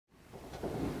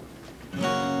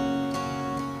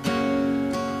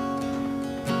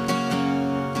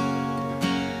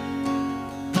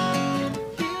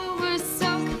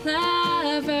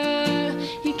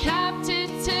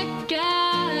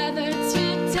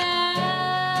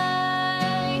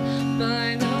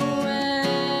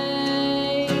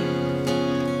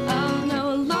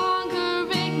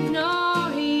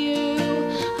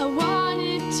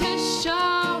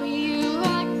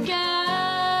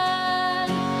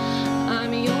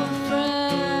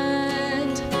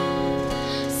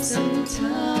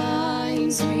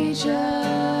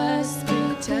just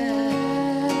pretend.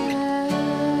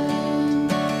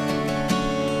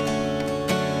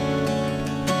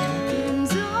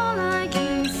 And all I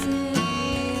can say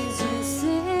is you'll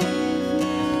save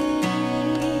me.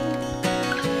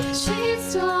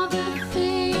 Chased all the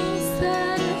things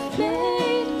that have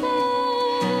made me.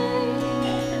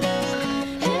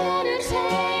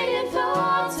 Entertaining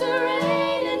thoughts are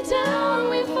raining down,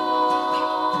 we fall.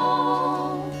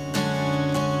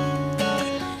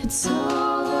 It's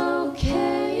all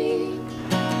okay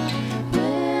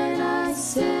when I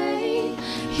say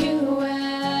you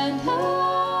and I.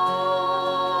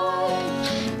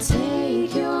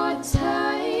 Take your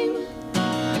time,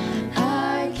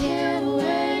 I can't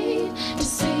wait to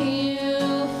see you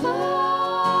fly.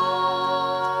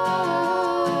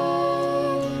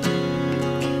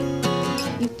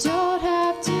 You don't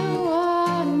have to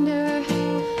wonder,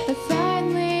 I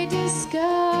finally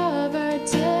discovered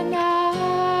tonight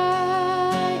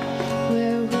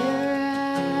where we're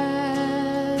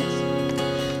at.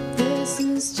 This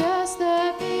is just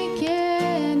the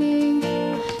beginning,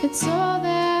 it's all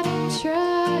that I'm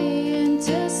trying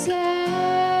to say.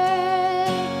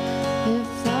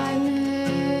 If I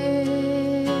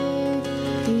make,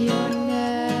 you're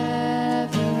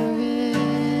never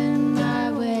in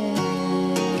my way.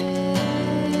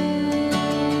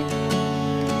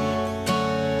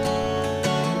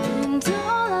 And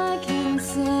all I can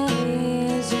say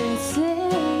is you'll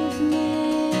save me.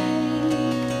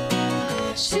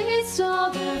 Chased all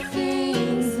the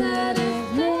things that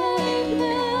have made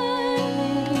me.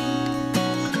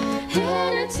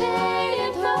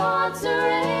 Entertaining thoughts are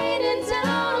raining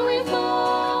down, we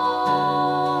fall.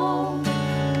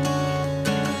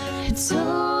 It's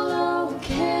all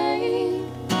okay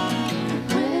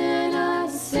when I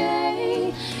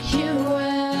say you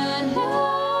and I.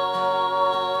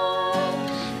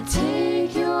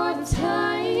 Take your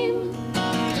time,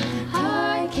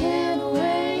 I can't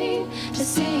wait to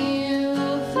see you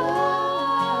fly.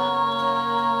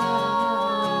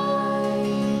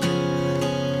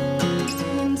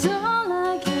 And all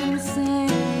I can say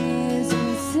is you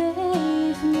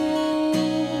save me.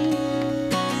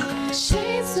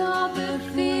 Chased all the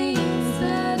things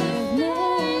that have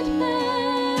made me.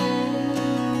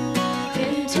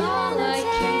 And all